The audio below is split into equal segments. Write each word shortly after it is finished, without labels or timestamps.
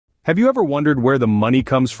Have you ever wondered where the money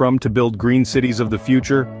comes from to build green cities of the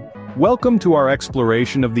future? Welcome to our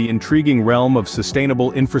exploration of the intriguing realm of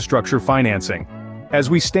sustainable infrastructure financing.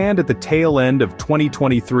 As we stand at the tail end of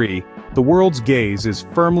 2023, the world's gaze is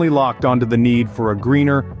firmly locked onto the need for a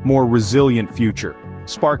greener, more resilient future,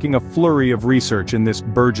 sparking a flurry of research in this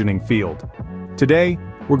burgeoning field. Today,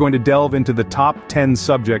 we're going to delve into the top 10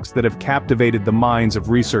 subjects that have captivated the minds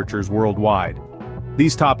of researchers worldwide.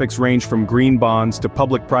 These topics range from green bonds to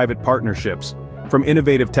public-private partnerships, from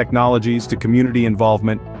innovative technologies to community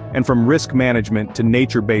involvement, and from risk management to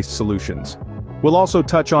nature-based solutions. We'll also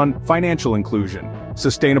touch on financial inclusion,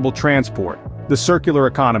 sustainable transport, the circular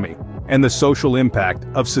economy, and the social impact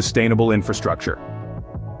of sustainable infrastructure.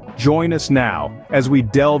 Join us now as we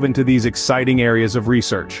delve into these exciting areas of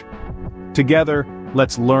research. Together,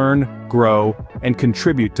 let's learn, grow, and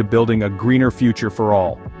contribute to building a greener future for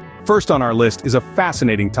all. First on our list is a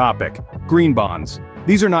fascinating topic: green bonds.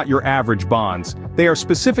 These are not your average bonds. They are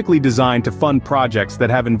specifically designed to fund projects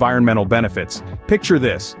that have environmental benefits. Picture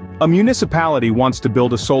this: a municipality wants to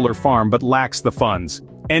build a solar farm but lacks the funds.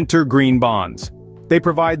 Enter green bonds. They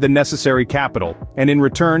provide the necessary capital, and in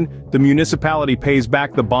return, the municipality pays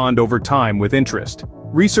back the bond over time with interest.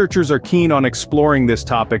 Researchers are keen on exploring this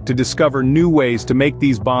topic to discover new ways to make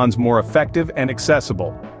these bonds more effective and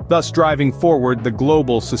accessible, thus driving forward the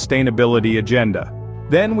global sustainability agenda.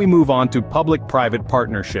 Then we move on to public-private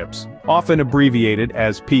partnerships, often abbreviated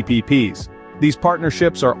as PPPs. These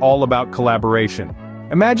partnerships are all about collaboration.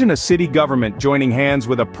 Imagine a city government joining hands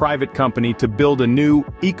with a private company to build a new,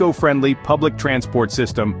 eco-friendly public transport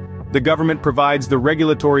system. The government provides the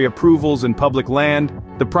regulatory approvals and public land,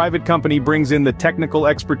 the private company brings in the technical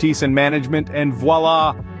expertise and management, and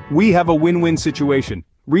voila, we have a win-win situation.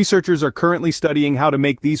 Researchers are currently studying how to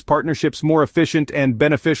make these partnerships more efficient and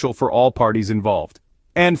beneficial for all parties involved.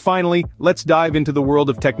 And finally, let's dive into the world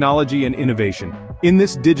of technology and innovation. In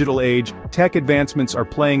this digital age, tech advancements are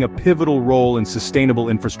playing a pivotal role in sustainable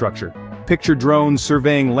infrastructure. Picture drones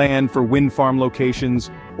surveying land for wind farm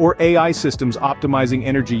locations, or AI systems optimizing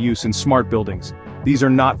energy use in smart buildings. These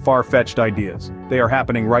are not far-fetched ideas. They are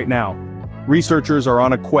happening right now. Researchers are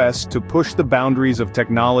on a quest to push the boundaries of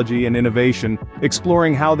technology and innovation,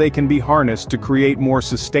 exploring how they can be harnessed to create more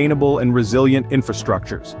sustainable and resilient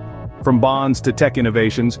infrastructures. From bonds to tech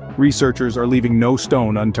innovations, researchers are leaving no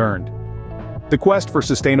stone unturned. The quest for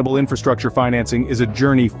sustainable infrastructure financing is a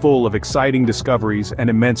journey full of exciting discoveries and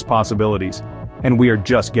immense possibilities, and we are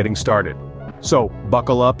just getting started. So,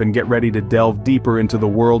 buckle up and get ready to delve deeper into the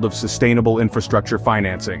world of sustainable infrastructure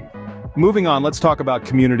financing. Moving on, let's talk about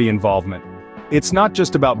community involvement. It's not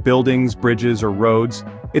just about buildings, bridges, or roads,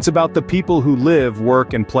 it's about the people who live,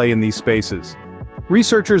 work, and play in these spaces.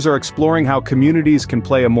 Researchers are exploring how communities can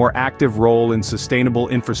play a more active role in sustainable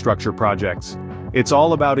infrastructure projects. It's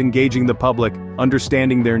all about engaging the public,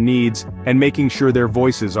 understanding their needs, and making sure their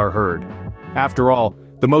voices are heard. After all,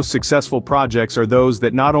 the most successful projects are those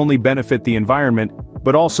that not only benefit the environment,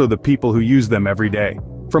 but also the people who use them every day.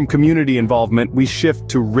 From community involvement, we shift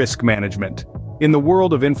to risk management. In the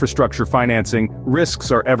world of infrastructure financing,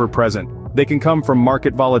 risks are ever present. They can come from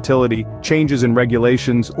market volatility, changes in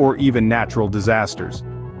regulations, or even natural disasters.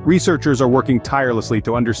 Researchers are working tirelessly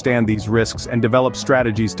to understand these risks and develop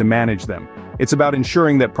strategies to manage them. It's about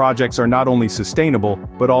ensuring that projects are not only sustainable,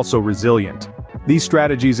 but also resilient. These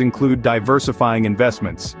strategies include diversifying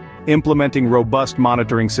investments, implementing robust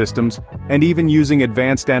monitoring systems, and even using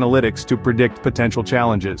advanced analytics to predict potential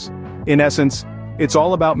challenges. In essence, it's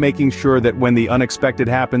all about making sure that when the unexpected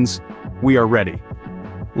happens, we are ready.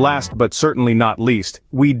 Last but certainly not least,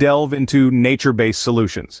 we delve into nature-based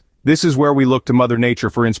solutions. This is where we look to Mother Nature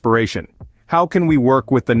for inspiration. How can we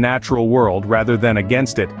work with the natural world rather than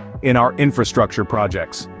against it in our infrastructure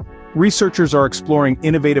projects? Researchers are exploring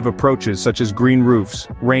innovative approaches such as green roofs,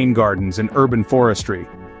 rain gardens, and urban forestry.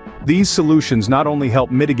 These solutions not only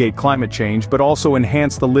help mitigate climate change but also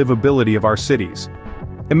enhance the livability of our cities.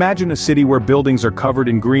 Imagine a city where buildings are covered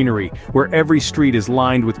in greenery, where every street is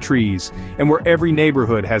lined with trees, and where every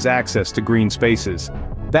neighborhood has access to green spaces.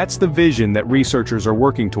 That's the vision that researchers are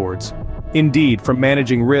working towards. Indeed, from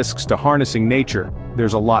managing risks to harnessing nature,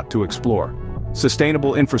 there's a lot to explore.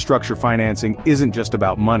 Sustainable infrastructure financing isn't just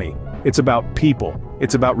about money. It's about people,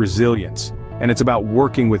 it's about resilience, and it's about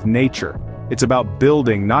working with nature. It's about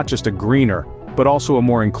building not just a greener, but also a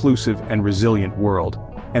more inclusive and resilient world.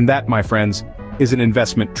 And that, my friends, is an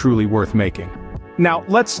investment truly worth making. Now,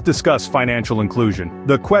 let's discuss financial inclusion.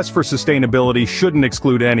 The quest for sustainability shouldn't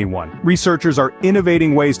exclude anyone. Researchers are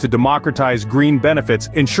innovating ways to democratize green benefits,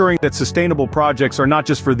 ensuring that sustainable projects are not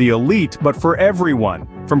just for the elite, but for everyone.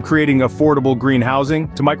 From creating affordable green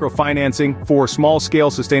housing to microfinancing for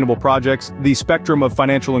small-scale sustainable projects, the spectrum of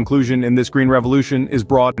financial inclusion in this green revolution is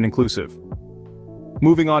broad and inclusive.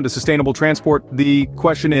 Moving on to sustainable transport, the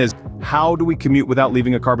question is, how do we commute without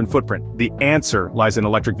leaving a carbon footprint? The answer lies in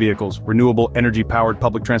electric vehicles, renewable energy-powered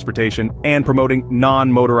public transportation, and promoting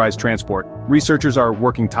non-motorized transport. Researchers are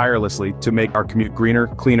working tirelessly to make our commute greener,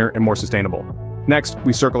 cleaner, and more sustainable. Next,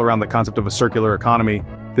 we circle around the concept of a circular economy.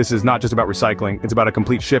 This is not just about recycling, it's about a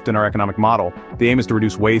complete shift in our economic model. The aim is to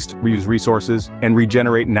reduce waste, reuse resources, and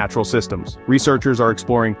regenerate natural systems. Researchers are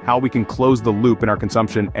exploring how we can close the loop in our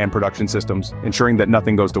consumption and production systems, ensuring that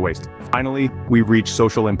nothing goes to waste. Finally, we reach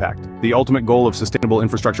social impact. The ultimate goal of sustainable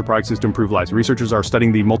infrastructure projects is to improve lives. Researchers are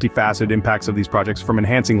studying the multifaceted impacts of these projects, from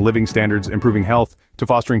enhancing living standards, improving health, to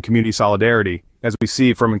fostering community solidarity. As we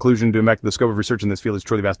see, from inclusion to impact, the scope of research in this field is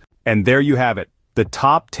truly vast. And there you have it. The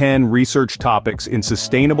top 10 research topics in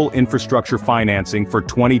sustainable infrastructure financing for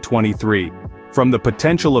 2023. From the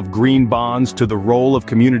potential of green bonds to the role of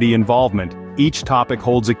community involvement, each topic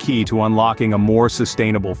holds a key to unlocking a more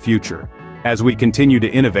sustainable future. As we continue to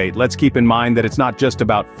innovate, let's keep in mind that it's not just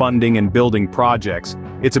about funding and building projects,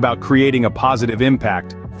 it's about creating a positive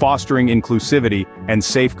impact, fostering inclusivity, and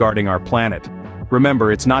safeguarding our planet.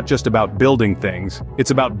 Remember, it's not just about building things,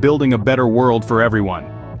 it's about building a better world for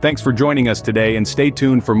everyone. Thanks for joining us today, and stay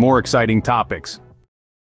tuned for more exciting topics.